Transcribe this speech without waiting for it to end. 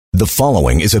The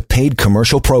following is a paid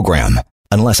commercial program.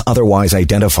 Unless otherwise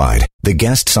identified, the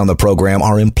guests on the program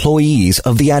are employees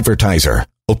of the advertiser.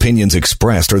 Opinions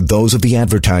expressed are those of the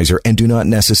advertiser and do not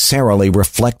necessarily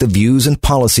reflect the views and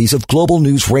policies of Global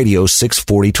News Radio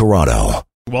 640 Toronto.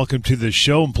 Welcome to the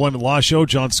show, Employment Law Show.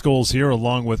 John Scholes here,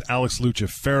 along with Alex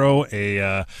Lucifero,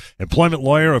 a employment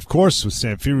lawyer, of course, with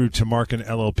Samfiru Tamarkin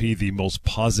LLP, the most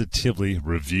positively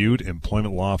reviewed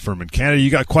employment law firm in Canada.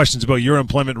 You got questions about your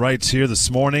employment rights here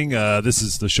this morning. This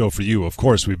is the show for you. Of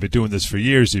course, we've been doing this for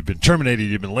years. You've been terminated,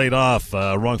 you've been laid off,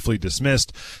 wrongfully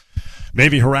dismissed,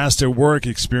 maybe harassed at work,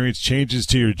 experienced changes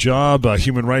to your job,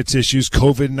 human rights issues,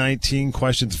 COVID-19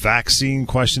 questions, vaccine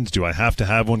questions. Do I have to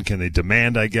have one? Can they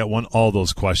demand I get one? All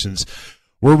those questions.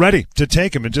 We're ready to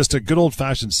take them. And just a good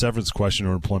old-fashioned severance question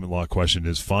or employment law question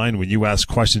is fine. When you ask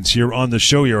questions here on the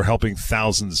show, you're helping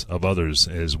thousands of others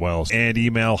as well. And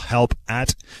email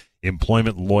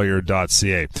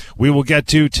help@employmentlawyer.ca. We will get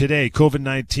to today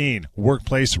COVID-19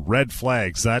 workplace red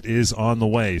flags. That is on the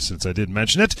way, since I didn't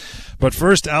mention it. But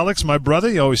first, Alex, my brother,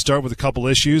 you always start with a couple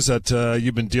issues that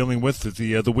you've been dealing with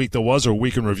the week that was, or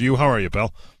week in review. How are you,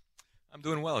 pal? I'm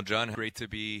doing well, John. Great to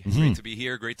be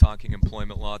here. Great talking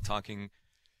employment law, talking,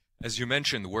 as you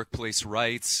mentioned, workplace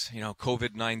rights.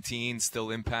 COVID-19 still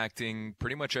impacting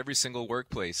pretty much every single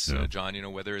workplace,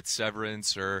 John. Whether it's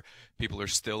severance or people are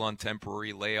still on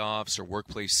temporary layoffs or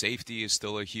workplace safety is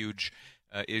still a huge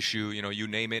issue. You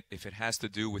name it. If it has to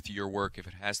do with your work, if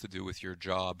it has to do with your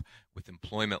job, with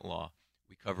employment law,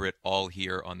 we cover it all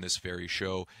here on this very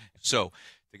show. So,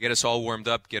 to get us all warmed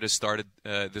up, get us started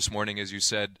this morning, as you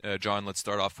said, John, let's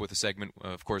start off with a segment,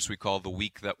 of course, we call The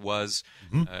Week That Was.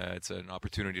 It's an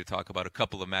opportunity to talk about a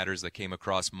couple of matters that came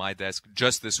across my desk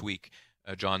just this week.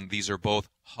 John, these are both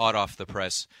hot off the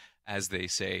press, as they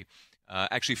say.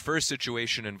 Actually, first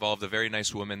situation involved a very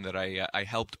nice woman that I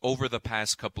helped over the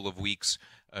past couple of weeks,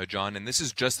 John, and this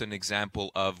is just an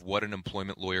example of what an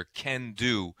employment lawyer can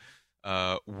do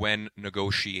when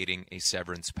negotiating a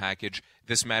severance package.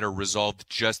 This matter resolved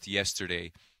just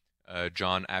yesterday,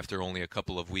 John, after only a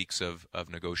couple of weeks of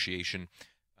negotiation.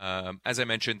 As I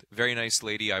mentioned, very nice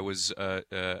lady. I was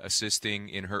assisting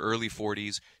in her early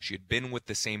 40s. She had been with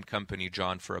the same company,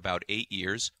 John, for about 8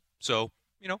 years. So,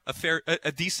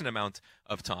 a decent amount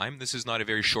of time. This is not a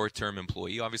very short-term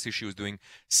employee. Obviously, she was doing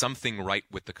something right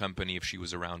with the company if she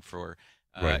was around for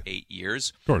 8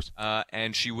 years. Of course.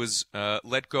 And she was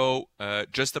let go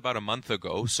just about a month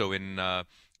ago, so in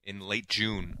late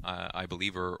June, I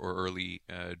believe, or early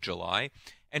July.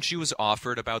 And she was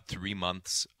offered about 3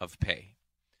 months of pay.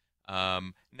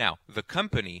 Now, the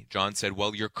company, John, said,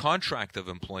 well, your contract of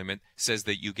employment says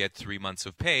that you get 3 months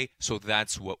of pay, so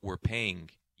that's what we're paying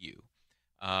you.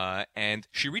 And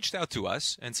she reached out to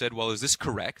us and said, well, is this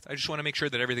correct? I just want to make sure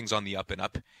that everything's on the up and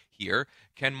up here.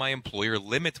 Can my employer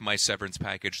limit my severance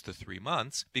package to 3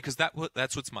 months? Because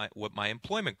that's what my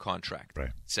employment contract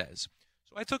says.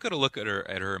 So I took a look at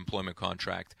her employment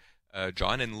contract,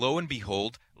 John, and lo and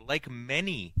behold, like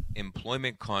many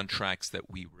employment contracts that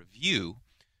we review,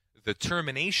 the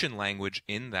termination language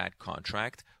in that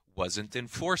contract wasn't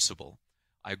enforceable.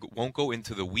 I won't go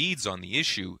into the weeds on the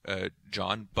issue,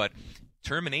 John, but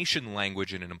termination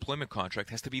language in an employment contract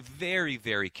has to be very,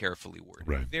 very carefully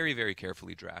worded, very, very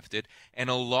carefully drafted, and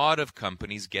a lot of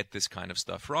companies get this kind of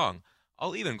stuff wrong.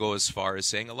 I'll even go as far as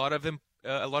saying a lot of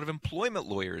employment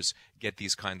lawyers get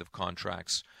these kind of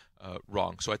contracts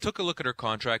wrong. So I took a look at her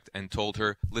contract and told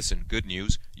her, listen, good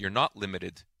news, you're not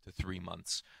limited to 3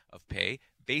 months of pay.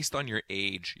 Based on your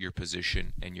age, your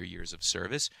position, and your years of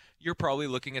service, you're probably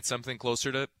looking at something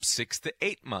closer to 6 to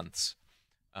 8 months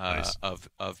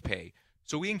of pay.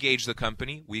 So we engaged the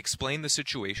company. We explained the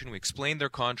situation. We explained their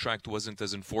contract wasn't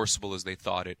as enforceable as they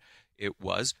thought it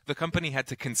was. The company had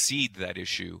to concede that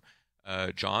issue,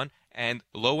 John. And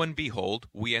lo and behold,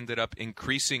 we ended up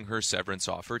increasing her severance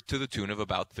offer to the tune of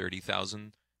about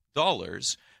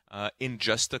 $30,000 in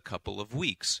just a couple of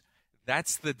weeks.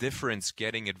 That's the difference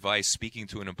getting advice, speaking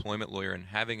to an employment lawyer, and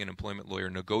having an employment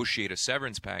lawyer negotiate a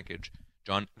severance package.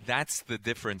 John, that's the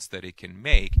difference that it can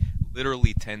make,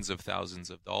 literally tens of thousands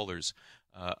of dollars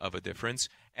of a difference.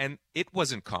 And it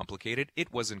wasn't complicated.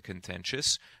 It wasn't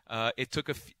contentious. It took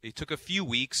a few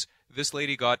weeks. This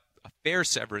lady got a fair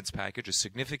severance package, a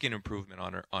significant improvement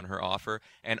on her offer,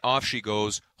 and off she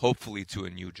goes, hopefully to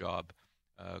a new job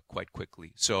quite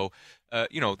quickly. So,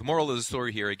 the moral of the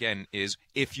story here, again, is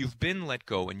if you've been let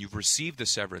go and you've received a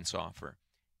severance offer,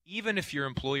 even if your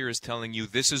employer is telling you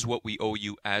this is what we owe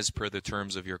you as per the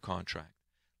terms of your contract,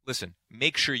 listen,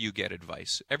 make sure you get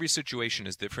advice. Every situation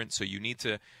is different, so you need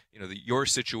to, your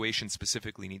situation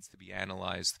specifically needs to be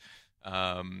analyzed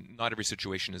Not every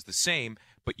situation is the same,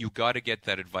 but you got to get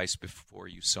that advice before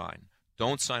you sign.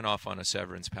 Don't sign off on a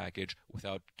severance package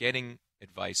without getting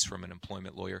advice from an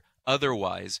employment lawyer.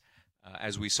 Otherwise,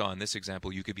 as we saw in this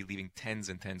example, you could be leaving tens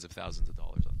and tens of thousands of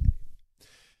dollars on the table.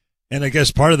 And I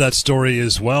guess part of that story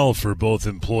as well for both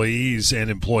employees and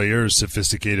employers,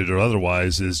 sophisticated or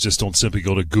otherwise, is just don't simply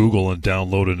go to Google and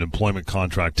download an employment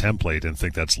contract template and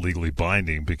think that's legally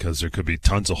binding, because there could be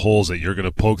tons of holes that you're going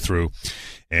to poke through,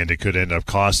 and it could end up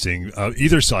costing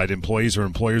either side, employees or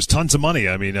employers, tons of money.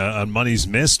 I mean, money's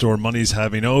missed or money's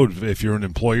having owed if you're an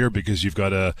employer because you've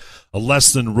got a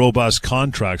less than robust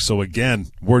contract. So again,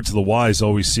 word to the wise,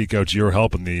 always seek out your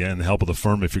help and the help of the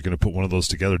firm if you're going to put one of those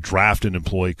together. Draft an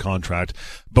employee contract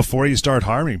before you start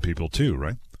hiring people too,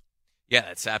 right? Yeah,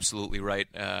 that's absolutely right.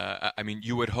 I mean,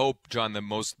 you would hope, John, that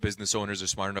most business owners are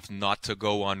smart enough not to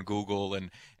go on Google and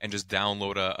just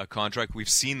download a contract. We've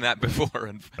seen that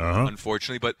before,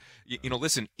 unfortunately. But,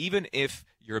 listen, even if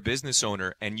you're a business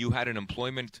owner and you had an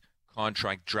employment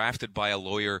contract drafted by a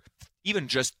lawyer even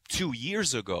just 2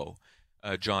 years ago,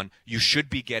 John, you should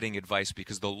be getting advice,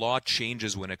 because the law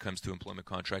changes when it comes to employment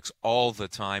contracts all the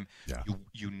time. Yeah.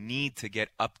 You need to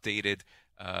get updated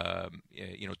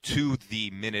to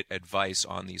the minute advice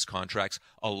on these contracts.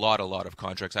 A lot of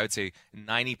contracts. I would say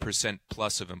 90%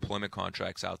 plus of employment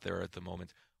contracts out there at the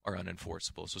moment are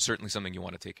unenforceable. So certainly something you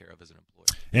want to take care of as an employer.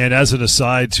 And as an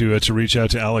aside, to reach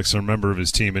out to Alex or a member of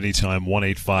his team anytime,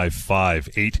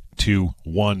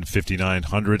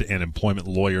 1-855-821-5900, and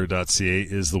employmentlawyer.ca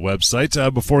is the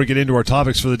website. Before we get into our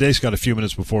topics for the day, it's got a few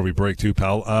minutes before we break too,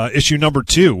 pal. Issue number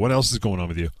 2, what else is going on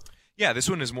with you? Yeah, this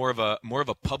one is more of a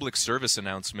public service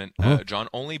announcement, John,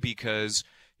 only because,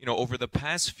 over the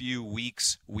past few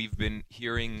weeks we've been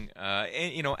hearing,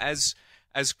 as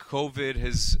COVID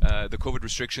has, the COVID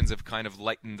restrictions have kind of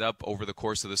lightened up over the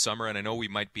course of the summer, and I know we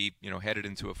might be, headed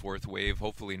into a fourth wave,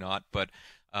 hopefully not, but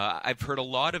I've heard a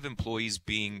lot of employees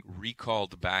being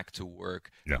recalled back to work,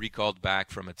 recalled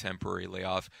back from a temporary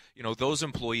layoff. Those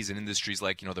employees in industries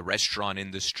like, the restaurant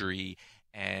industry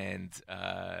and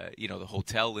the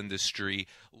hotel industry,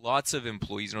 lots of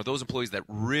employees, those employees that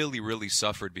really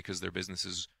suffered because their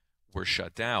businesses were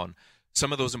shut down.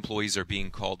 Some of those employees are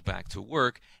being called back to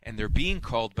work, and they're being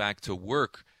called back to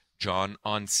work, John,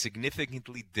 on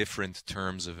significantly different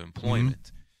terms of employment.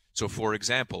 Mm-hmm. So, for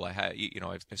example, I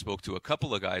spoke to a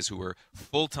couple of guys who were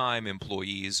full-time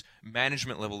employees,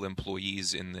 management-level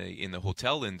employees in the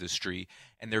hotel industry,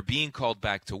 and they're being called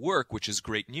back to work, which is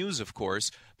great news, of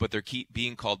course. But they're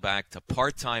being called back to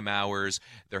part-time hours.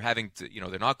 They're having to,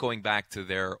 they're not going back to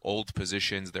their old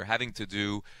positions. They're having to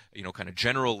do, kind of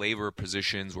general labor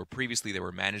positions where previously they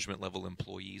were management-level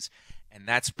employees, and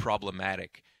that's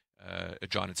problematic.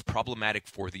 John, it's problematic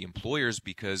for the employers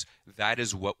because that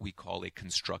is what we call a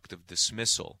constructive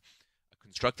dismissal. A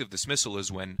constructive dismissal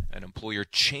is when an employer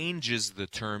changes the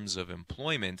terms of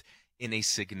employment in a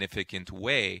significant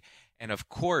way. And of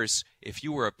course, if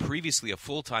you were previously a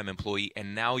full-time employee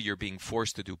and now you're being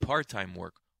forced to do part-time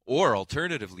work, or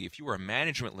alternatively, if you were a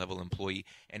management-level employee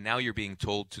and now you're being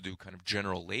told to do kind of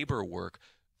general labor work,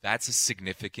 that's a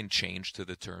significant change to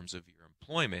the terms of your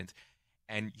employment.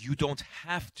 And you don't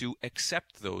have to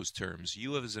accept those terms.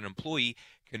 You as an employee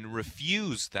can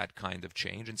refuse that kind of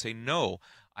change and say, no,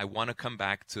 I want to come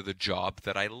back to the job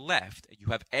that I left. You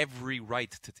have every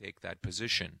right to take that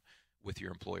position with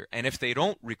your employer. And if they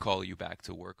don't recall you back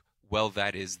to work, well,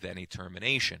 that is then a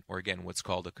termination, or again, what's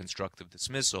called a constructive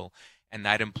dismissal, and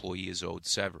that employee is owed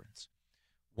severance.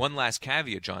 One last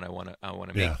caveat, John, I want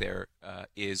to make there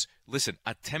is, listen,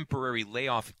 a temporary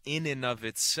layoff in and of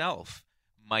itself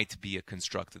might be a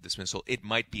constructive dismissal. It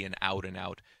might be an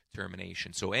out-and-out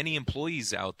termination. So any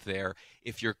employees out there,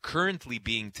 if you're currently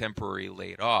being temporarily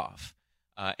laid off,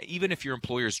 even if your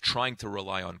employer is trying to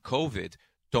rely on COVID,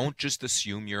 don't just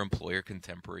assume your employer can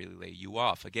temporarily lay you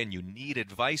off. Again, you need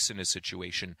advice in a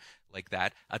situation like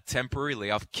that. A temporary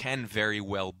layoff can very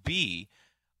well be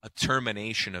a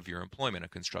termination of your employment, a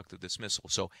constructive dismissal.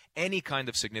 So any kind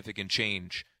of significant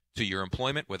change to your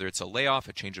employment, whether it's a layoff,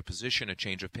 a change of position, a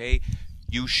change of pay,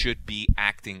 you should be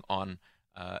acting on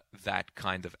that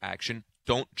kind of action.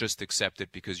 Don't just accept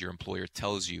it because your employer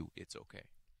tells you it's okay.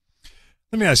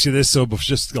 Let me ask you this, so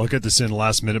I'll get this in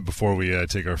last minute before we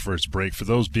take our first break. For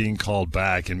those being called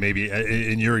back, and maybe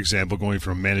in your example, going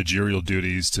from managerial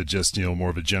duties to just more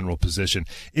of a general position,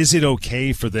 is it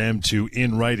okay for them to,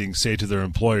 in writing, say to their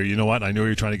employer, you know what, I know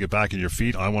you're trying to get back on your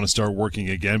feet, I want to start working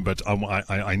again, but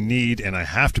I need and I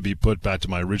have to be put back to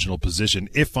my original position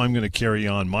if I'm going to carry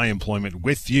on my employment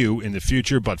with you in the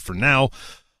future, but for now,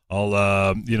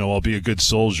 I'll be a good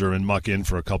soldier and muck in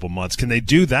for a couple months. Can they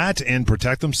do that and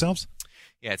protect themselves?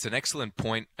 Yeah, it's an excellent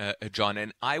point, John.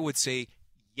 And I would say,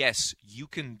 yes, you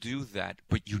can do that,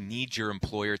 but you need your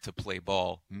employer to play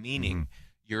ball, meaning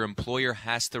your employer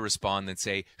has to respond and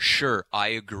say, sure, I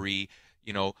agree.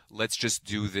 Let's just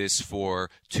do this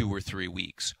for 2 or 3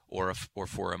 weeks or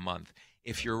for a month.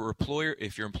 If your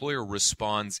employer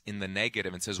responds in the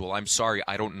negative and says, well, I'm sorry,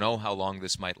 I don't know how long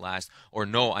this might last, or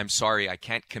no, I'm sorry, I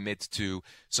can't commit to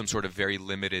some sort of very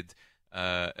limited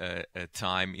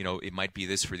time, it might be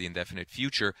this for the indefinite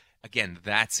future. Again,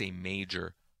 that's a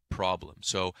major problem.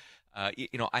 So, I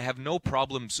have no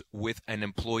problems with an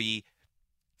employee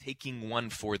taking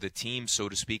one for the team, so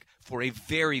to speak, for a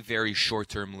very, very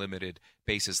short-term limited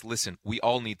basis. Listen, we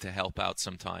all need to help out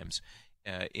sometimes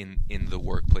in the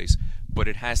workplace, but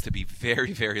it has to be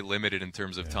very, very limited in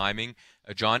terms of timing,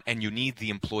 John, and you need the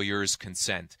employer's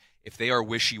consent. If they are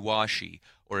wishy-washy,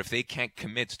 or if they can't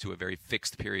commit to a very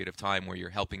fixed period of time where you're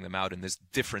helping them out in this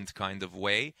different kind of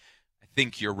way, I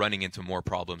think you're running into more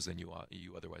problems than you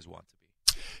otherwise want to be.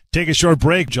 Take a short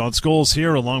break. John Scholes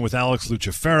here, along with Alex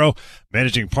Lucifero,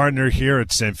 managing partner here at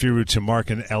Samfiru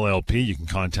Tumarkin LLP. You can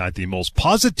contact the most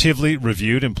positively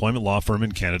reviewed employment law firm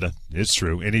in Canada. It's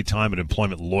true. Anytime at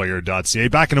employmentlawyer.ca.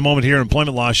 Back in a moment here,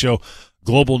 Employment Law Show,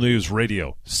 Global News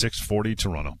Radio, 640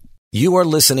 Toronto. You are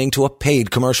listening to a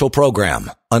paid commercial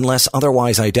program. Unless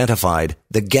otherwise identified,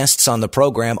 the guests on the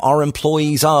program are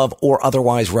employees of or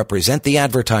otherwise represent the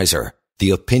advertiser.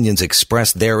 The opinions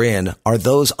expressed therein are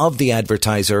those of the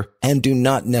advertiser and do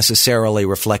not necessarily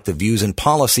reflect the views and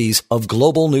policies of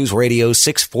Global News Radio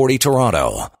 640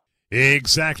 Toronto.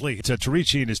 Exactly. To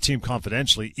reach he and his team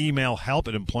confidentially, email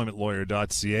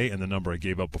help@employmentlawyer.ca and the number I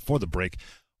gave out before the break,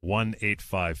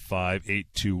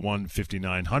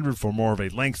 1-855-821-5900 for more of a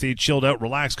lengthy, chilled out,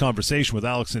 relaxed conversation with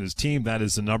Alex and his team. That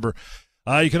is the number.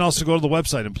 You can also go to the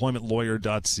website,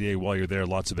 employmentlawyer.ca. While you're there,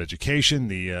 lots of education,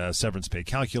 the severance pay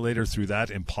calculator through that,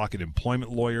 and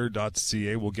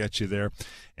pocketemploymentlawyer.ca will get you there.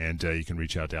 And you can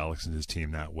reach out to Alex and his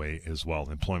team that way as well.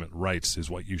 Employment rights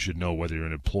is what you should know, whether you're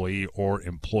an employee or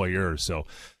employer. So,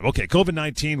 okay,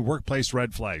 COVID-19 workplace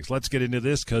red flags. Let's get into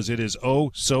this because it is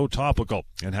so topical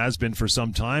and has been for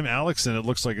some time, Alex, and it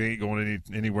looks like it ain't going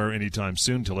anywhere anytime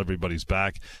soon until everybody's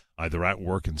back, either at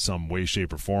work in some way,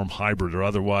 shape, or form, hybrid or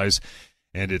otherwise.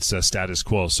 And it's status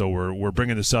quo. So we're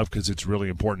bringing this up because it's really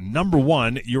important. Number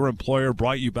one, your employer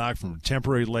brought you back from a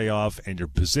temporary layoff and your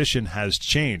position has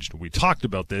changed. We talked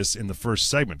about this in the first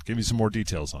segment. Give me some more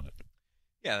details on it.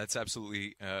 Yeah, that's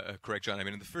absolutely correct, John. I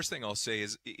mean, the first thing I'll say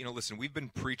is, listen, we've been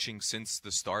preaching since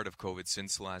the start of COVID,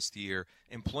 since last year.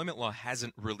 Employment law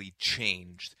hasn't really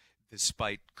changed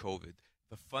despite COVID.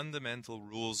 The fundamental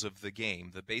rules of the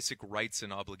game, the basic rights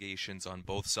and obligations on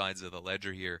both sides of the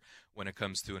ledger here when it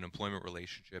comes to an employment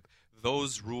relationship,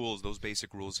 those rules, those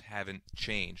basic rules haven't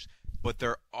changed. But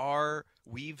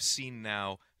we've seen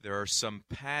now, there are some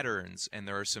patterns and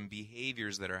there are some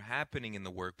behaviors that are happening in the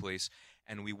workplace,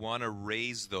 and we want to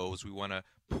raise those, we want to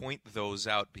point those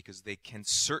out because they can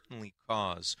certainly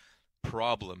cause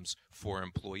problems for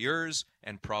employers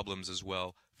and problems as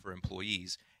well for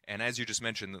employees. And as you just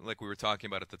mentioned, like we were talking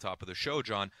about at the top of the show,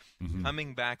 John,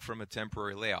 coming back from a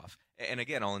temporary layoff. And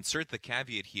again, I'll insert the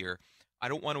caveat here. I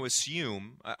don't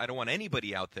want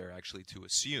anybody out there actually to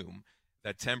assume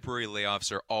that temporary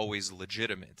layoffs are always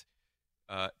legitimate.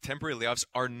 Temporary layoffs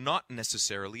are not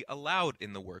necessarily allowed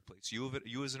in the workplace. You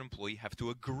as an employee have to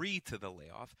agree to the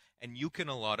layoff, and you can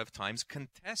a lot of times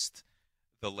contest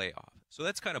the layoff. So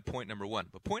that's kind of point number one.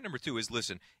 But point number two is,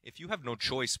 listen, if you have no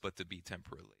choice but to be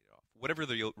temporarily laid off, whatever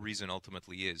the reason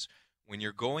ultimately is, when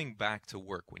you're going back to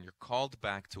work, when you're called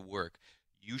back to work,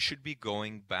 you should be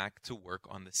going back to work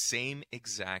on the same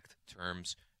exact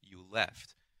terms you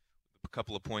left. A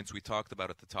couple of points we talked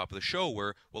about at the top of the show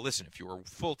were, well, listen, if you were a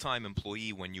full-time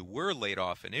employee when you were laid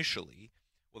off initially,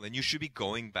 well, then you should be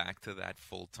going back to that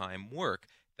full-time work.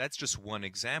 That's just one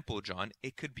example, John.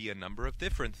 It could be a number of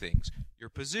different things. Your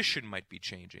position might be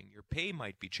changing. Your pay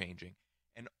might be changing.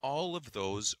 And all of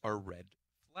those are red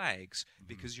flags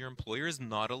because your employer is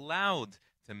not allowed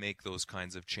to make those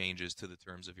kinds of changes to the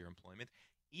terms of your employment,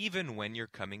 even when you're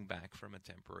coming back from a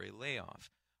temporary layoff.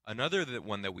 Another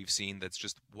one that we've seen that's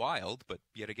just wild, but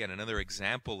yet again, another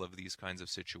example of these kinds of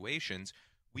situations,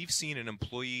 we've seen an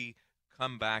employee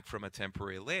come back from a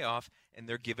temporary layoff and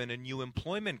they're given a new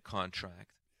employment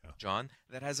contract, John,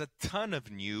 that has a ton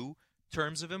of new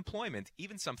terms of employment,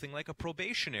 even something like a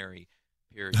probationary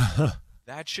period.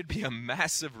 That should be a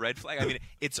massive red flag. I mean,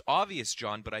 it's obvious,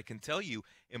 John, but I can tell you,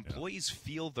 employees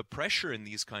feel the pressure in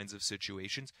these kinds of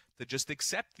situations to just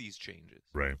accept these changes.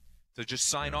 Right. To just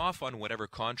sign off on whatever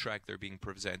contract they're being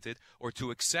presented, or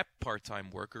to accept part-time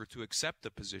work, or to accept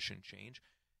a position change.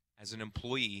 As an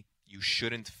employee, you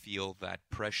shouldn't feel that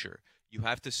pressure. You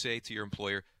have to say to your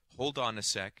employer, hold on a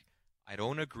sec, I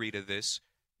don't agree to this.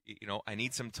 I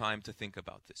need some time to think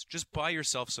about this. Just buy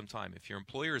yourself some time. If your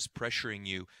employer is pressuring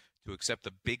you to accept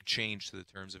a big change to the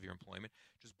terms of your employment,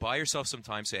 just buy yourself some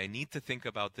time. Say, I need to think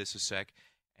about this a sec,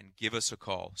 and give us a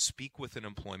call. Speak with an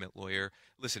employment lawyer.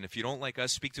 Listen, if you don't like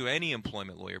us, speak to any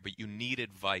employment lawyer, but you need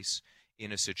advice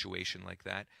in a situation like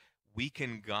that. We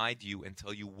can guide you and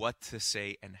tell you what to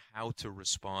say and how to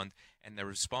respond. And the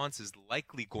response is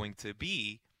likely going to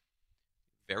be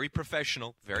very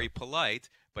professional, very polite,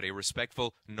 but a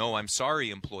respectful, no, I'm sorry,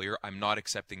 employer, I'm not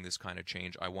accepting this kind of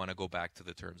change. I want to go back to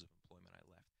the terms of employment I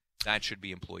left. That should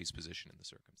be employee's position in the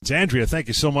circumstance. Andrea, thank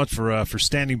you so much for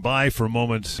standing by for a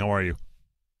moment. How are you?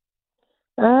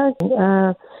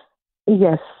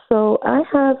 Yes. So I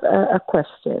have a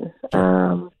question.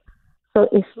 So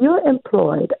if you're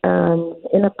employed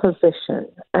in a position,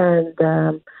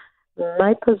 and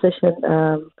my position,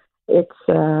 it's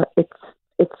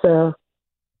a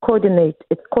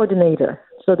coordinator.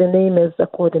 So the name is a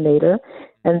coordinator,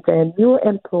 and then new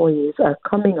employees are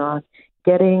coming on,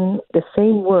 getting the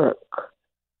same work.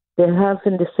 They're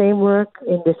having the same work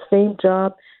in the same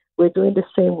job. We're doing the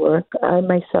same work. I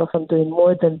myself am doing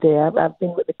more than they have. I've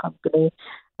been with the company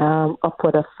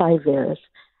upward of 5 years,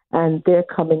 and they're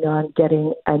coming on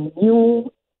getting a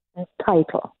new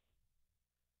title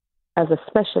as a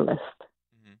specialist.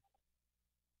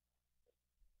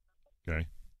 Okay.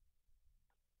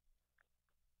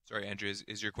 Sorry, Andrea,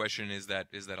 is your question, is that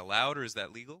allowed or is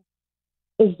that legal?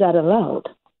 Is that allowed?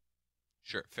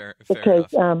 Sure, fair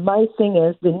because enough. My thing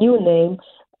is the new name,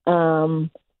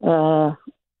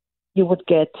 you would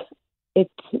get it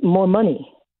more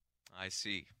money. I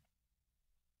see.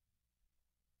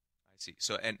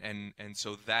 So and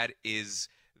so that is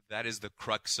the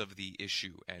crux of the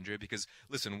issue, Andrea. Because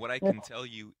listen, what I can tell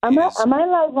you am I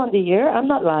live on the air? I'm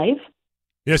not live.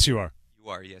 Yes, you are. You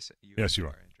are. Yes. You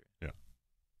are, Andrea. Yeah.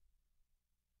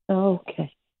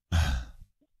 Okay.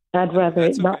 I'd rather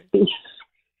it not be.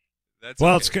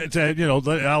 Well, it's good to,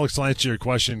 let Alex answer your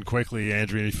question quickly,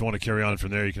 Andrea. If you want to carry on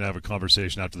from there, you can have a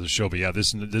conversation after the show. But yeah,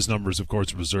 this number is of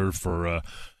course reserved for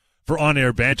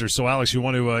on-air banter. So Alex, you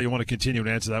want to continue and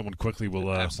answer that one quickly? We'll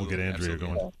get Andrea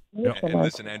going. Yeah. And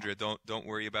listen, Andrea, don't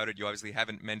worry about it. You obviously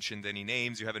haven't mentioned any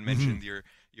names. You haven't mentioned your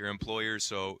employer,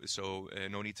 so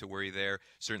no need to worry there.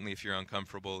 Certainly, if you're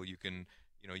uncomfortable, you can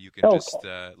just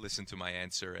listen to my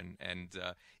answer, and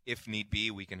if need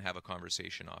be, we can have a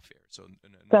conversation off air. So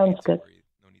sounds good.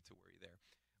 No need to worry there.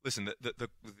 Listen,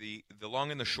 the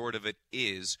long and the short of it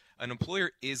is, an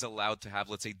employer is allowed to have,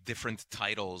 let's say, different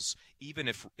titles, even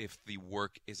if the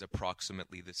work is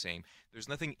approximately the same. There's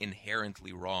nothing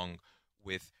inherently wrong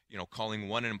with calling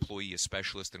one employee a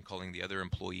specialist and calling the other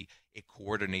employee a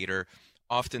coordinator.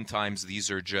 Oftentimes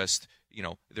these are just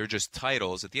they're just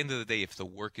titles. At the end of the day, if the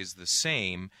work is the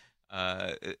same,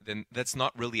 then that's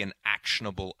not really an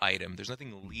actionable item. There's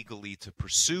nothing legally to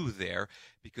pursue there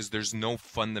because there's no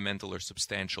fundamental or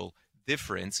substantial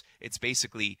difference. It's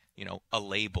basically a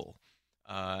label,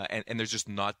 and there's just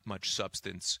not much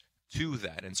substance to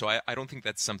that. And so I don't think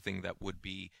that's something that would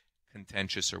be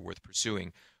contentious or worth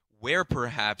pursuing. Where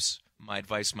perhaps my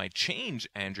advice might change,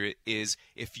 Andrea, is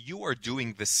if you are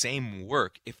doing the same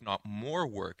work, if not more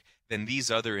work, than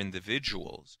these other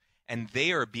individuals, and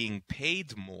they are being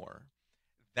paid more,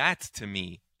 that to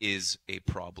me is a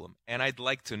problem. And I'd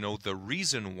like to know the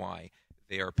reason why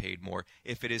they are paid more.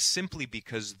 If it is simply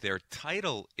because their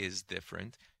title is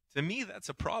different, to me that's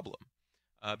a problem.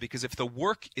 Because if the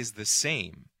work is the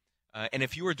same, and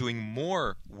if you are doing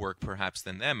more work perhaps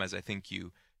than them, as I think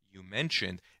you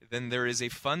mentioned, then there is a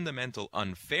fundamental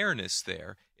unfairness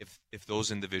there if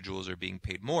those individuals are being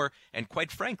paid more. And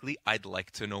quite frankly, I'd like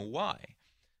to know why.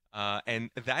 And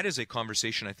that is a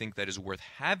conversation I think that is worth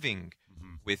having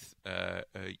with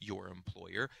your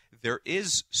employer. There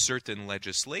is certain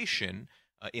legislation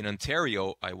in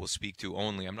Ontario I will speak to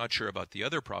only. I'm not sure about the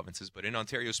other provinces, but in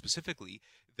Ontario specifically,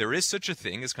 there is such a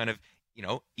thing as kind of,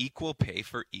 equal pay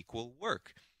for equal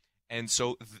work. And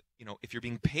so, if you're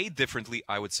being paid differently,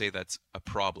 I would say that's a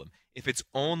problem. If it's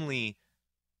only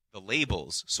the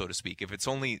labels, so to speak, if it's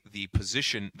only the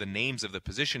position, the names of the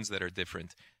positions that are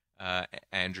different,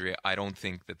 Andrea, I don't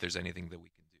think that there's anything that we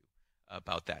can do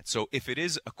about that. So if it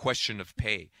is a question of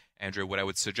pay, Andrea, what I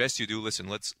would suggest you do, listen,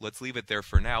 let's leave it there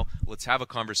for now. Let's have a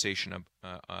conversation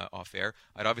off air.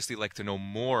 I'd obviously like to know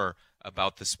more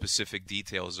about the specific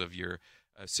details of your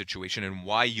situation and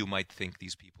why you might think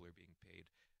these people are being paid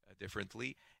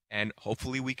differently. And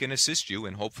hopefully we can assist you,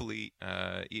 and hopefully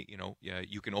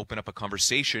you can open up a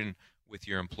conversation with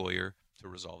your employer to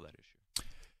resolve that issue.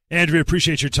 Andrea,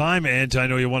 appreciate your time, and I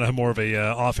know you want to have more of a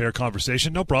off-air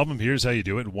conversation. No problem. Here's how you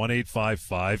do it.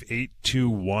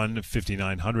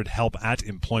 1-855-821-5900,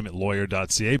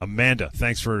 help@employmentlawyer.ca. Amanda,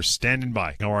 thanks for standing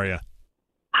by. How are you?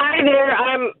 Hi there.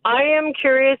 I am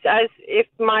curious as if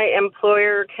my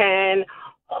employer can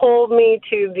hold me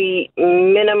to the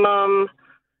minimum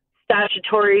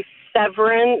statutory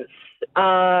severance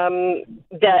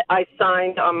that I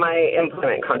signed on my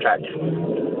employment contract.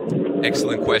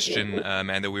 Excellent question,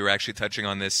 Amanda. We were actually touching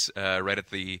on this right at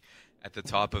the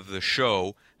top of the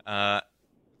show. The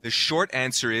short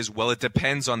answer is, well, it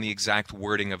depends on the exact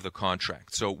wording of the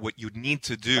contract. So what you'd need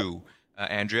to do,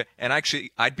 Andrea, and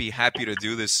actually I'd be happy to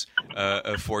do this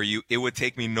for you. It would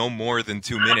take me no more than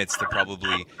 2 minutes to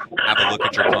probably have a look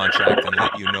at your contract and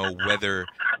let you know whether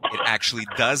it actually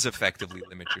does effectively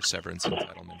limit your severance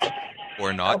entitlements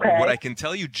or not. Okay. What I can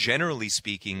tell you, generally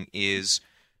speaking, is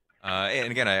and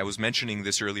again, I was mentioning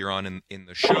this earlier on in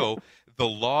the show, the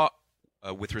law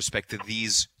with respect to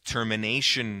these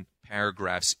termination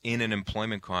paragraphs in an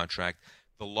employment contract,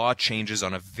 the law changes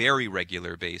on a very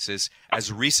regular basis.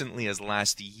 As recently as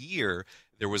last year,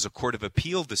 there was a Court of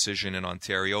Appeal decision in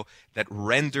Ontario that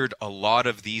rendered a lot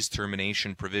of these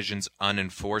termination provisions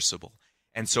unenforceable.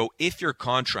 And so if your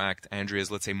contract, Andrea,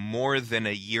 is, let's say, more than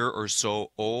a year or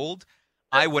so old,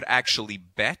 I would actually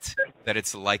bet that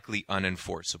it's likely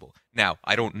unenforceable. Now,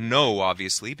 I don't know,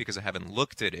 obviously, because I haven't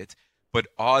looked at it, but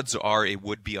odds are it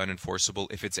would be unenforceable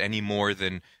if it's any more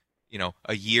than,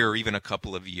 a year or even a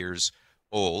couple of years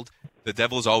old. The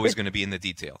devil's always going to be in the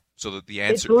detail. So that the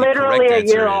answer, it's literally the correct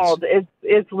a year answer old.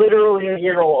 It's literally a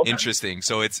year old. Interesting.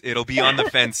 So it'll be on the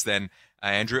fence then,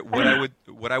 Andrea.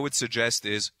 What I would suggest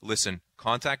is, listen,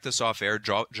 contact us off air.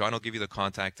 John will give you the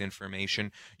contact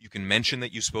information. You can mention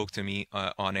that you spoke to me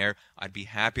on air. I'd be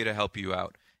happy to help you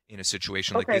out in a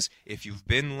situation like this. If you've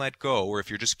been let go, or if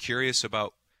you're just curious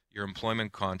about your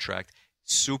employment contract,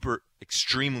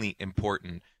 extremely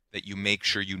important that you make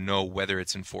sure you know whether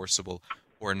it's enforceable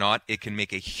or not. It can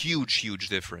make a huge, huge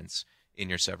difference in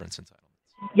your severance entitlement.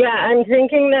 Yeah, I'm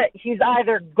thinking that he's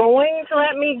either going to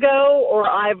let me go or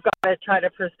I've got to try to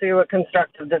pursue a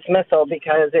constructive dismissal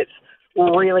because it's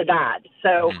really bad.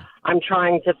 So I'm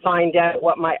trying to find out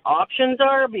what my options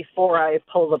are before I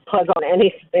pull the plug on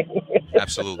anything.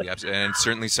 Absolutely. And it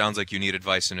certainly sounds like you need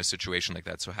advice in a situation like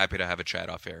that. So happy to have a chat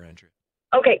off air, Andrew.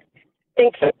 Okay.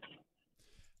 Thanks.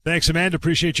 Thanks, Amanda.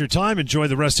 Appreciate your time. Enjoy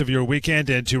the rest of your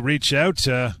weekend. And to reach out,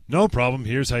 no problem.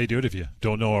 Here's how you do it. If you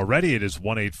don't know already, it is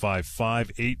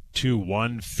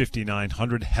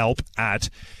 1-855-821-5900,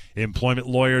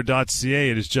 help@employmentlawyer.ca.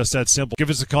 It is just that simple. Give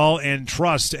us a call and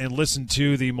trust and listen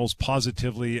to the most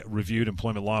positively reviewed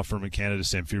employment law firm in Canada,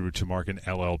 Samfiru Tumarkin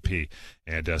LLP.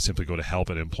 And simply go to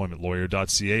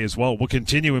help@employmentlawyer.ca as well. We'll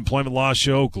continue Employment Law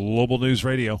Show, Global News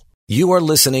Radio. You are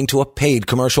listening to a paid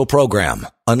commercial program.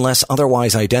 Unless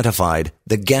otherwise identified,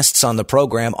 the guests on the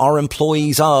program are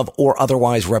employees of or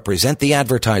otherwise represent the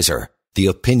advertiser. The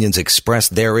opinions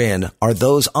expressed therein are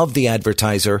those of the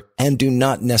advertiser and do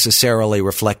not necessarily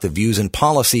reflect the views and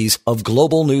policies of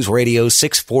Global News Radio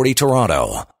 640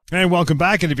 Toronto. And welcome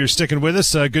back. And if you're sticking with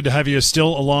us, good to have you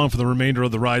still along for the remainder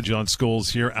of the ride. John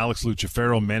Scholes here, Alex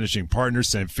Lucifero, managing partner,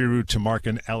 Samfiru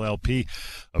Tumarkin LLP.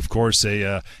 Of course,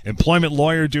 a employment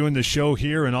lawyer doing the show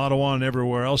here in Ottawa and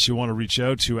everywhere else. You want to reach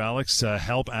out to Alex,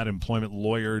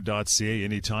 help@employmentlawyer.ca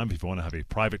anytime. If you want to have a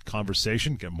private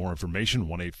conversation, get more information,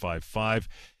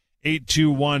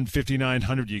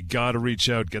 1-855-821-5900. You got to reach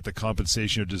out, get the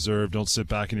compensation you deserve. Don't sit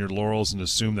back in your laurels and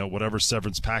assume that whatever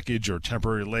severance package or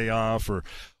temporary layoff or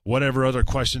whatever other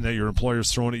question that your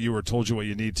employer's thrown at you or told you what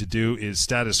you need to do is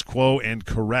status quo and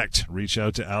correct. Reach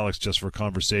out to Alex just for a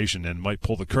conversation and might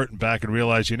pull the curtain back and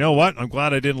realize, you know what, I'm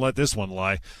glad I didn't let this one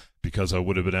lie, because I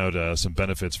would have been out some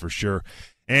benefits for sure.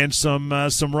 And some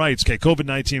rights. Okay,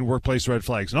 COVID-19 workplace red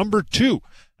flags. Number 2,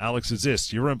 Alex, is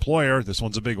this. Your employer, this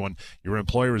one's a big one, your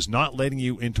employer is not letting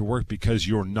you into work because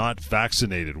you're not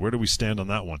vaccinated. Where do we stand on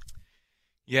that one?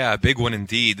 Yeah, a bbig one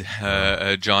indeed,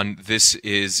 John. This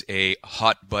is a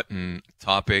hot button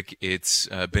topic. It's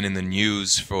been in the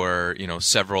news for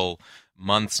several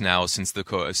months now since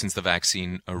the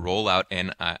vaccine rollout,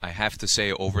 and I have to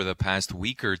say, over the past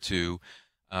week or two,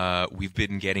 we've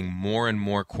been getting more and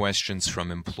more questions from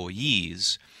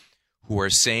employees who are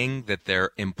saying that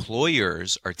their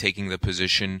employers are taking the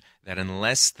position that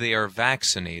unless they are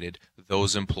vaccinated,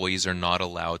 those employees are not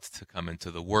allowed to come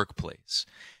into the workplace.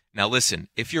 Now, listen,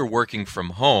 if you're working from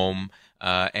home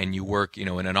and you work, in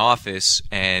an office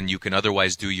and you can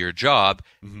otherwise do your job,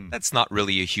 that's not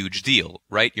really a huge deal,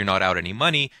 right? You're not out any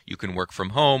money. You can work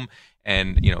from home,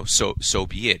 and so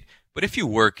be it. But if you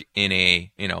work in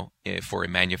for a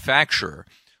manufacturer,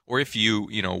 or if you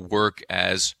work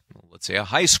as, let's say, a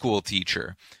high school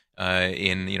teacher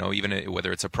in even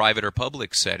whether it's a private or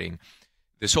public setting,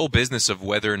 this whole business of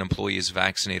whether an employee is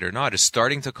vaccinated or not is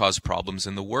starting to cause problems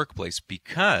in the workplace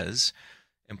because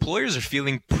employers are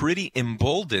feeling pretty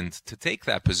emboldened to take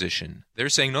that position. They're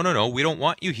saying, no, we don't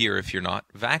want you here if you're not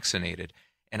vaccinated.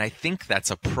 And I think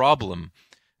that's a problem,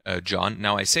 John.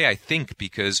 Now, I say I think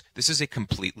because this is a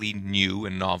completely new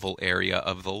and novel area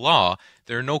of the law.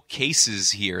 There are no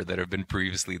cases here that have been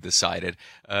previously decided.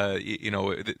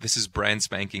 This is brand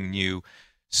spanking new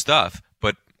stuff.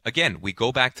 But again, we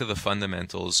go back to the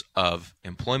fundamentals of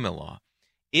employment law.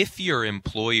 If your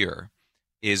employer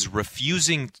is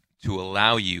refusing to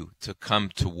allow you to come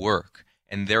to work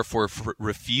and therefore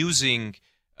refusing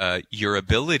your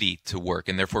ability to work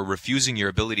and therefore refusing your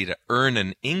ability to earn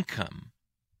an income,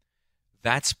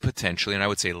 that's potentially, and I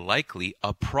would say likely,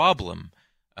 a problem,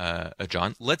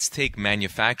 John. Let's take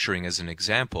manufacturing as an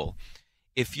example.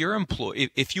 If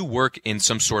you work in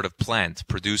some sort of plant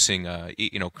producing,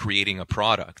 creating a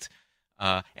product,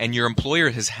 and your employer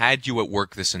has had you at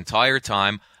work this entire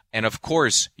time, and of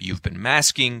course you've been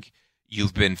masking,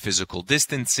 you've been physical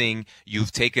distancing,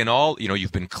 you've taken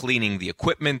you've been cleaning the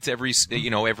equipment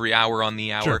every hour on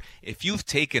the hour. Sure. If you've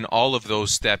taken all of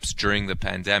those steps during the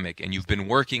pandemic and you've been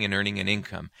working and earning an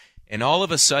income, and all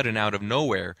of a sudden, out of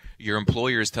nowhere, your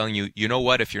employer is telling you, you know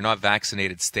what, if you're not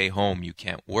vaccinated, stay home, you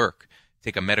can't work.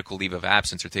 Take a medical leave of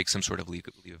absence or take some sort of leave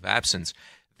of absence.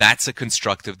 That's a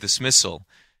constructive dismissal.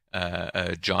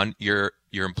 John, your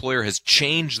employer has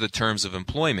changed the terms of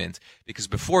employment because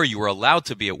before you were allowed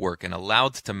to be at work and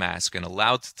allowed to mask and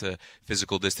allowed to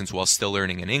physical distance while still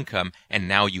earning an income, and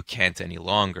now you can't any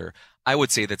longer. I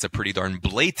would say that's a pretty darn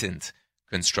blatant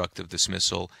constructive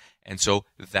dismissal, and so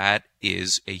that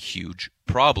is a huge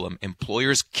problem.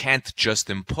 Employers can't just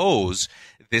impose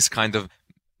this kind of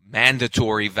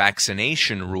mandatory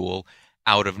vaccination rule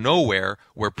out of nowhere,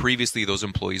 where previously those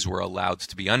employees were allowed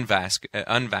to be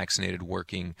unvaccinated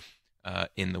working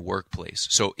in the workplace.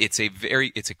 So it's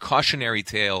a cautionary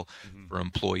tale for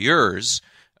employers.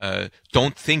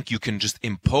 Don't think you can just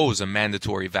impose a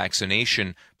mandatory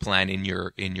vaccination plan in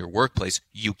your workplace.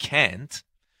 You can't,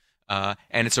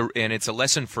 and it's a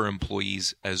lesson for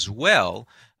employees as well.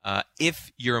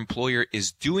 If your employer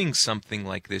is doing something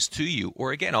like this to you,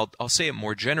 or again, I'll say it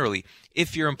more generally,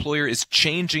 if your employer is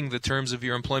changing the terms of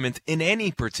your employment in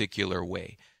any particular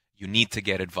way, you need to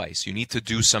get advice. You need to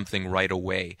do something right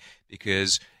away,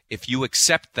 because if you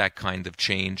accept that kind of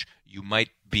change, you might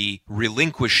be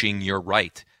relinquishing your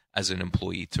right as an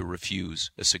employee to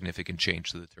refuse a significant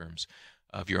change to the terms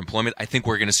of your employment. I think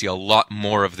we're going to see a lot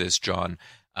more of this, John,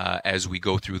 as we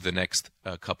go through the next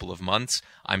couple of months.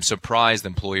 I'm surprised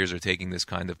employers are taking this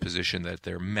kind of position that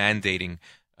they're mandating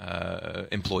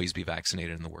employees be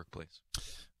vaccinated in the workplace.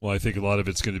 Well, I think a lot of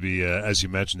it's going to be, as you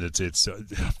mentioned, it's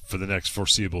for the next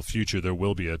foreseeable future. There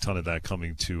will be a ton of that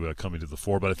coming to the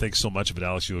fore. But I think so much of it,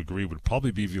 Alex, you'll agree, would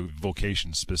probably be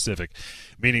vocation specific,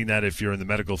 meaning that if you're in the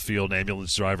medical field,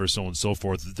 ambulance driver, so on and so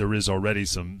forth, there is already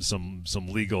some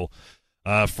legal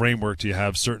framework to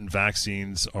have certain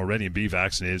vaccines already and be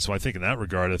vaccinated. So I think in that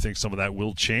regard, I think some of that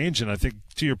will change. And I think,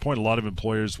 to your point, a lot of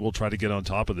employers will try to get on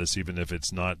top of this, even if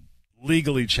it's not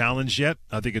legally challenged yet.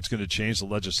 I think it's going to change. The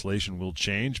legislation will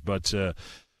change. But to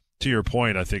your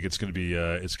point, I think it's going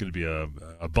to be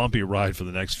a bumpy ride for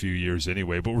the next few years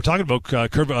anyway. But we're talking about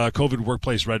COVID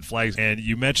workplace red flags, and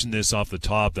you mentioned this off the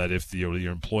top, that if your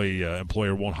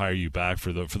employer won't hire you back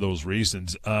for those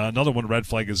reasons. Another one red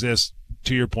flag is this.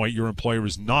 To your point, your employer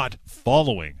is not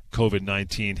following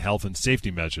COVID-19 health and safety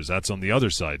measures. That's on the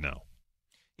other side now.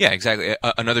 Yeah, exactly.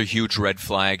 Another huge red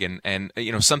flag, and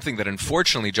something that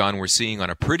unfortunately, John, we're seeing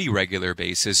on a pretty regular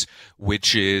basis,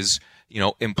 which is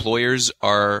employers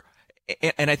are.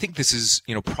 And I think this is,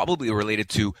 probably related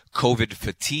to COVID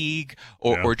fatigue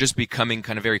or just becoming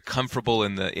kind of very comfortable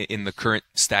in the current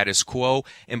status quo.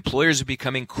 Employers are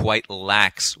becoming quite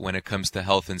lax when it comes to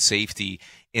health and safety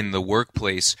in the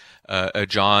workplace,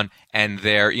 John, and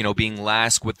they're, being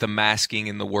lax with the masking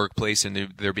in the workplace, and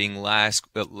they're being lax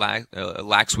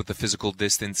with the physical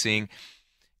distancing.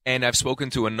 And I've spoken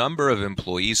to a number of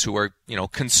employees who are,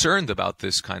 concerned about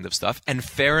this kind of stuff, and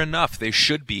fair enough, they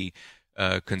should be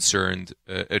concerned,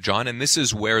 John, and this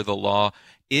is where the law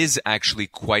is actually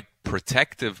quite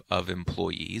protective of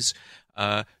employees.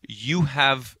 You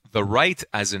have the right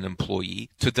as an employee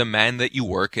to demand that you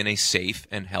work in a safe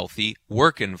and healthy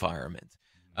work environment.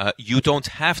 You don't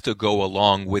have to go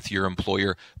along with your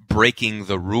employer breaking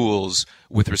the rules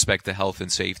with respect to health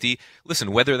and safety.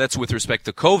 Listen, whether that's with respect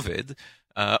to COVID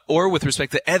or with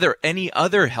respect to any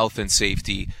other health and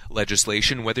safety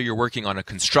legislation, whether you're working on a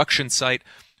construction site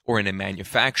or in a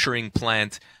manufacturing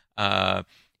plant,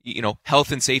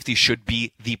 health and safety should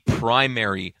be the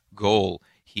primary goal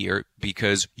here,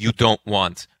 because you don't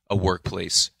want a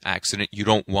workplace accident. You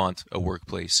don't want a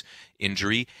workplace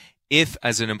injury. If,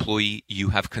 as an employee,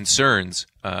 you have concerns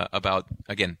about,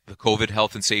 again, the COVID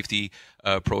health and safety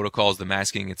protocols, the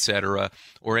masking, etc.,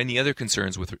 or any other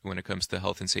concerns when it comes to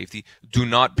health and safety, do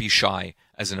not be shy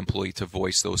as an employee to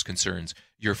voice those concerns.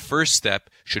 Your first step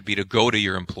should be to go to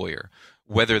your employer,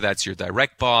 whether that's your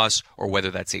direct boss or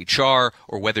whether that's HR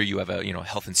or whether you have a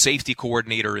health and safety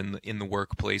coordinator in the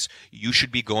workplace. You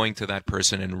should be going to that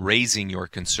person and raising your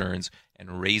concerns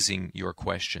and raising your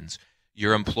questions.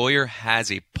 Your employer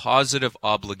has a positive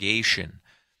obligation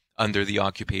under the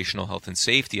Occupational Health and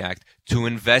Safety Act to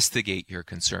investigate your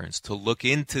concerns, to look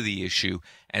into the issue,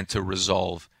 and to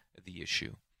resolve the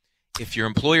issue. If your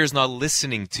employer is not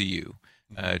listening to you,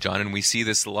 John, and we see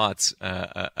this lots,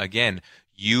 again,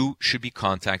 you should be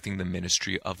contacting the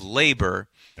Ministry of Labor.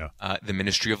 Yeah. The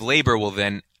Ministry of Labor will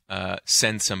then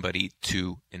send somebody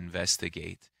to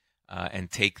investigate and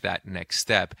take that next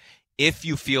step. If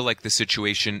you feel like the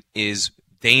situation is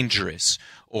dangerous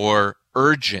or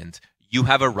urgent, you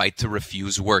have a right to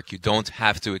refuse work. You don't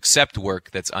have to accept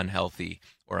work that's unhealthy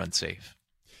or unsafe.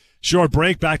 Short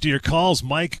break. Back to your calls.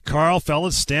 Mike, Carl,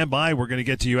 fellas, stand by. We're going to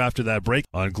get to you after that break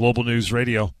on Global News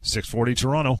Radio, 640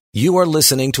 Toronto. You are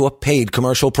listening to a paid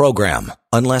commercial program.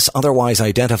 Unless otherwise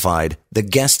identified, the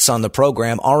guests on the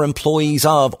program are employees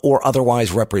of or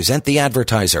otherwise represent the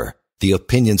advertiser. The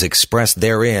opinions expressed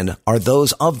therein are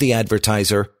those of the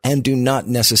advertiser and do not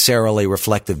necessarily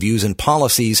reflect the views and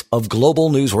policies of Global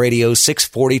News Radio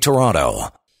 640 Toronto.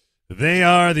 They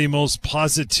are the most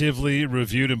positively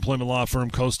reviewed employment law firm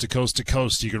coast to coast to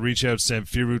coast. You can reach out to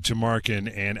Samfiru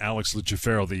Tumarkin and Alex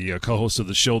Lucifero, the co-hosts of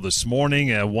the show this morning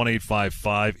at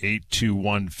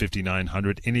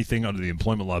 1-855-821-5900. Anything under the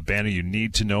employment law banner you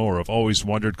need to know or have always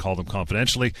wondered, call them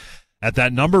confidentially. At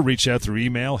that number, reach out through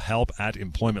email,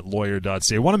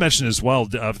 help@employmentlawyer.ca. I want to mention as well,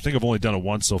 I think I've only done it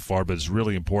once so far, but it's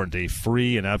really important, a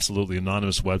free and absolutely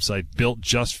anonymous website built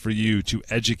just for you to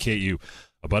educate you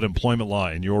about employment law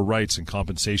and your rights and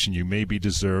compensation you may be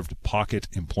deserved,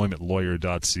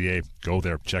 pocketemploymentlawyer.ca. Go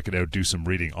there, check it out, do some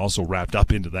reading. Also wrapped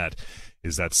up into that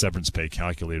is that severance pay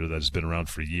calculator that has been around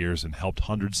for years and helped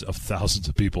hundreds of thousands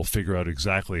of people figure out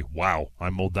exactly, wow,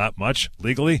 I'm owed that much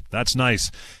legally? That's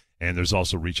nice. And there's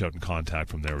also reach out and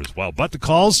contact from there as well. But the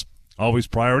calls, always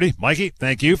priority. Mikey,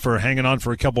 thank you for hanging on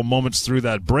for a couple moments through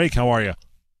that break. How are you?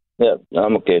 Yeah,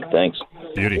 I'm okay, thanks.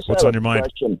 Beauty. What's on your mind?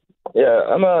 Question. Yeah,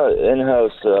 I'm a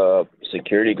in-house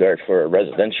security guard for a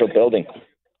residential building.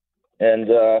 And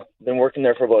been working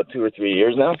there for about 2 or 3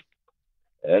 years now.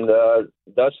 And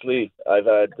thusly, I've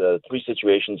had 3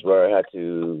 situations where I had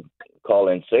to call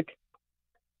in sick.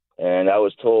 And I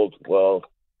was told, well,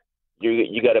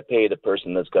 you got to pay the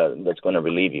person that's going to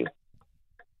relieve you.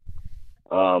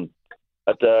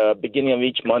 At the beginning of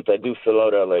each month, I do fill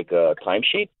out a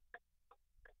timesheet.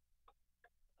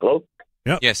 Hello?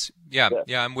 Yep. Yes. Yeah.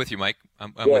 I'm with you, Mike.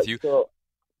 I'm with you. So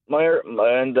I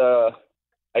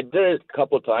did it a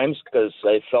couple of times because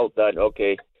I felt that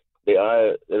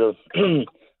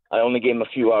I only gave him a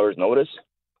few hours notice,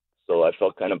 so I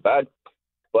felt kind of bad.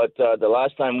 But the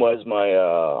last time was my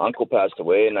uncle passed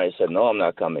away, and I said, no, I'm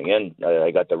not coming in.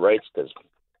 I got the rights, because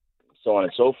so on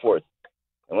and so forth.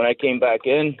 And when I came back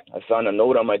in, I found a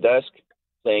note on my desk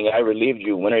saying, I relieved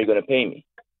you. When are you going to pay me?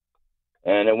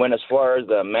 And it went as far as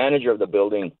the manager of the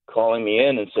building calling me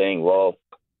in and saying, well,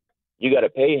 you got to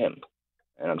pay him.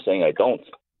 And I'm saying, I don't.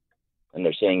 And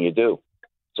they're saying, you do.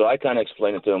 So I kind of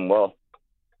explained it to them, well,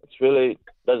 it really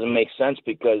doesn't make sense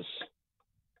because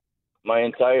my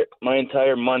entire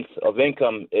month of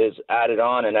income is added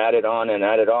on and added on and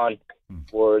added on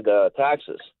for the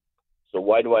taxes. So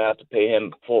why do I have to pay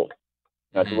him full?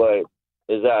 That's why.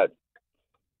 Is that?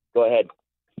 Go ahead.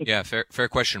 Yeah, fair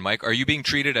question, Mike. Are you being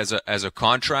treated as a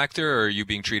contractor, or are you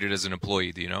being treated as an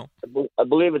employee? Do you know? I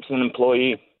believe it's an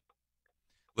employee.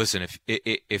 Listen,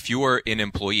 if you are an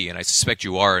employee, and I suspect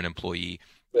you are an employee,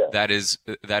 yeah, that is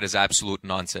absolute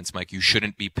nonsense, Mike. You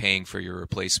shouldn't be paying for your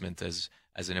replacement as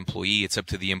an employee. It's up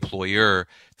to the employer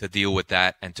to deal with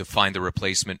that and to find a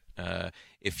replacement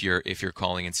if you're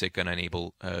calling in sick and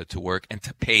unable to work, and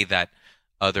to pay that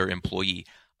other employee.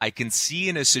 I can see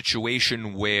in a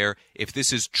situation where if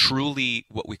this is truly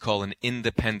what we call an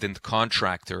independent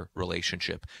contractor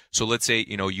relationship. So let's say,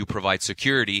 you provide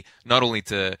security not only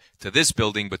to this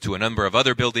building, but to a number of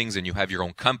other buildings, and you have your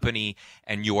own company,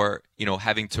 and you are,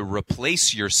 having to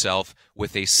replace yourself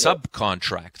with a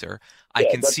subcontractor. I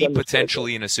can see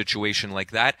potentially in a situation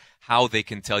like that how they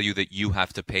can tell you that you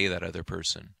have to pay that other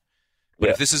person. But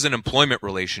if this is an employment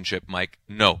relationship, Mike,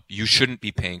 no, you shouldn't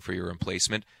be paying for your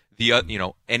replacement.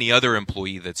 Any other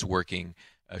employee that's working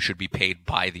should be paid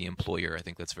by the employer. I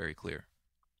think that's very clear.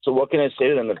 So what can I say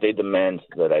to them if they demand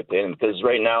that I pay them? Because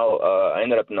right now, I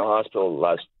ended up in the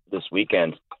hospital this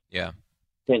weekend. Yeah.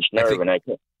 Pinched nerve, and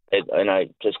I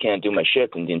just can't do my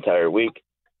shift in the entire week.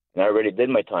 And I already did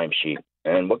my timesheet.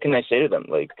 And what can I say to them?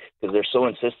 Because they're so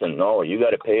insistent. No, you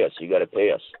got to pay us. You got to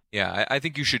pay us. Yeah, I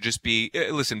think you should just be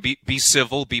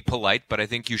civil, be polite, but I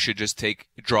think you should just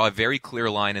draw a very clear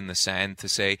line in the sand to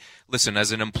say, listen,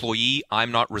 as an employee,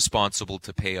 I'm not responsible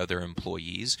to pay other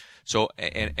employees. So,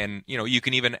 and you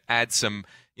can even add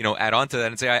on to that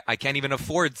and say, I can't even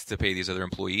afford to pay these other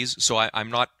employees, so I'm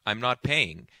not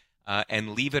paying.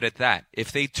 And leave it at that.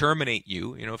 If they terminate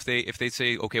you, if they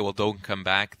say, okay, well, don't come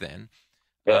back then.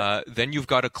 Then you've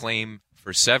got a claim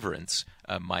for severance,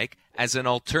 Mike. As an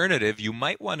alternative, you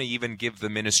might want to even give the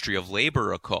Ministry of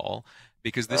Labor a call,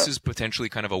 because this is potentially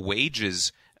kind of a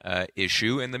wages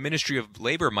issue, and the Ministry of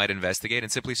Labor might investigate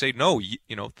and simply say, no,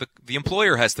 the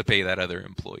employer has to pay that other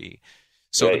employee.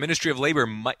 So the Ministry of Labor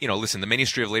might, the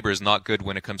Ministry of Labor is not good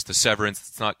when it comes to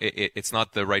severance. It's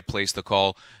not the right place to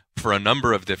call for a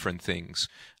number of different things.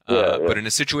 But in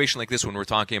a situation like this, when we're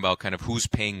talking about kind of who's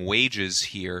paying wages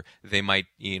here, they might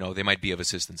be of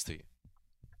assistance to you.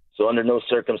 So under no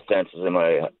circumstances am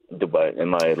I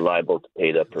liable to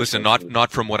pay that person? Listen,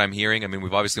 not from what I'm hearing. I mean,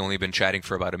 we've obviously only been chatting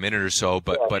for about a minute or so,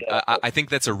 but I think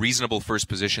that's a reasonable first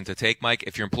position to take, Mike.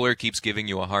 If your employer keeps giving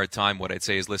you a hard time, what I'd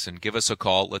say is, listen, give us a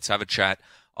call. Let's have a chat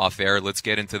off air. Let's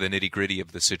get into the nitty-gritty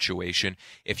of the situation.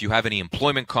 If you have any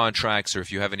employment contracts or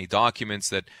if you have any documents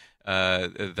that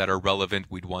are relevant,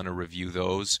 we'd want to review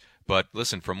those. But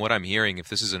listen, from what I'm hearing, if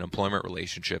this is an employment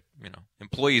relationship,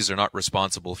 employees are not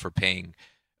responsible for paying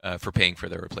for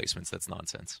their replacements. That's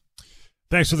nonsense.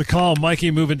 Thanks for the call,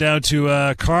 Mikey. Moving down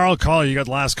to Carl. Carl, you got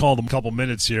the last call in a couple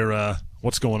minutes here.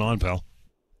 What's going on, pal?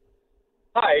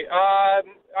 Hi.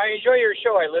 I enjoy your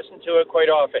show. I listen to it quite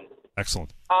often.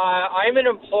 Excellent. I'm an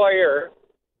employer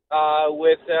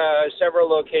with several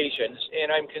locations,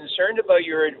 and I'm concerned about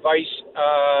your advice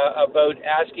about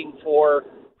asking for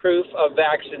proof of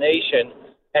vaccination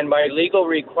and my legal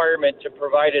requirement to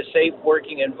provide a safe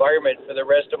working environment for the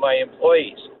rest of my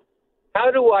employees. How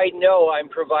do I know I'm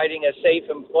providing a safe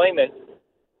employment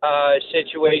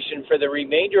situation for the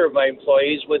remainder of my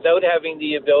employees without having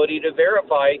the ability to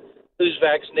verify who's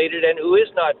vaccinated and who is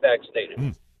not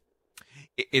vaccinated?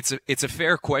 It's a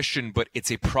fair question, but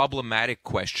it's a problematic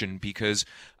question because,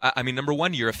 number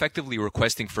one, you're effectively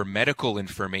requesting for medical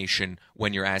information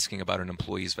when you're asking about an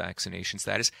employee's vaccination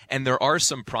status, and there are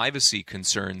some privacy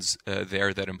concerns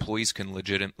there that employees can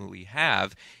legitimately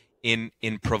have in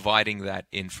providing that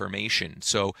information.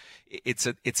 So it's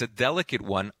a delicate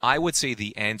one. I would say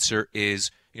the answer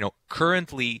is,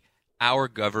 currently our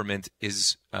government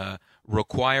is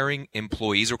requiring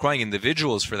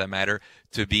individuals for that matter,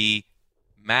 to be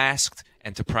masked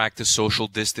and to practice social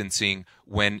distancing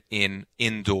when in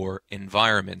indoor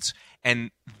environments.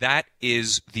 And that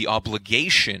is the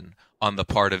obligation on the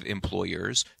part of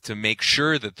employers to make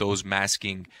sure that those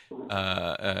masking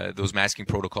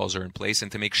protocols are in place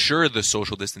and to make sure the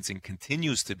social distancing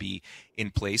continues to be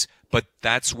in place. But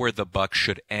that's where the buck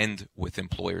should end with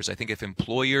employers. I think if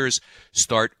employers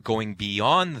start going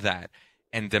beyond that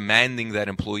and demanding that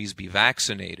employees be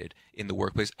vaccinated in the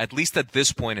workplace, at least at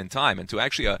this point in time, and to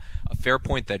actually a fair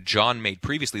point that John made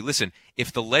previously, listen,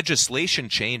 if the legislation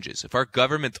changes, if our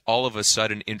government all of a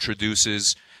sudden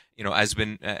introduces,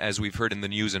 as we've heard in the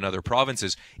news in other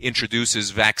provinces, introduces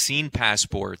vaccine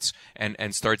passports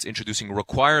and starts introducing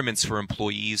requirements for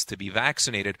employees to be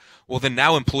vaccinated, well, then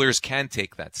now employers can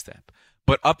take that step.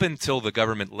 But up until the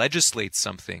government legislates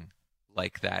something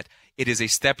like that, it is a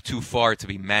step too far to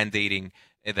be mandating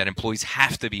that employees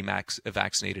have to be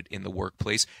vaccinated in the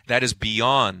workplace. That is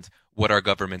beyond what our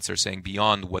governments are saying,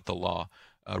 beyond what the law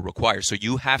requires. So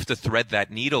you have to thread that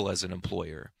needle as an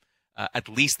employer, at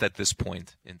least at this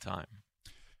point in time.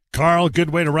 Carl,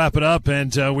 good way to wrap it up,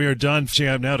 and we are done. Reaching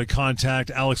out now to contact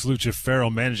Alex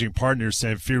Lucifero, Managing Partner,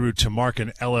 Samfiru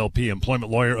Tumarkin LLP,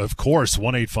 employment lawyer, of course,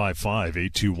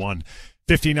 1-855-821-5900.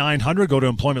 Go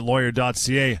to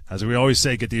employmentlawyer.ca. As we always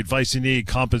say, get the advice you need,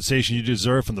 compensation you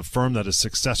deserve from the firm that has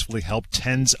successfully helped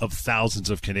tens of thousands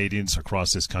of Canadians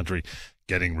across this country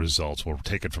getting results. We'll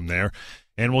take it from there.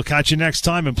 And we'll catch you next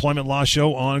time, Employment Law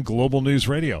Show on Global News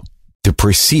Radio. The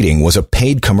preceding was a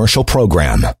paid commercial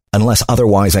program. Unless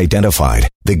otherwise identified,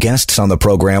 the guests on the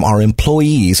program are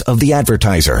employees of the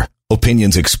advertiser.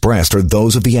 Opinions expressed are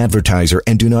those of the advertiser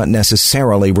and do not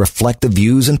necessarily reflect the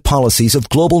views and policies of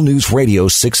Global News Radio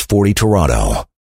 640 Toronto.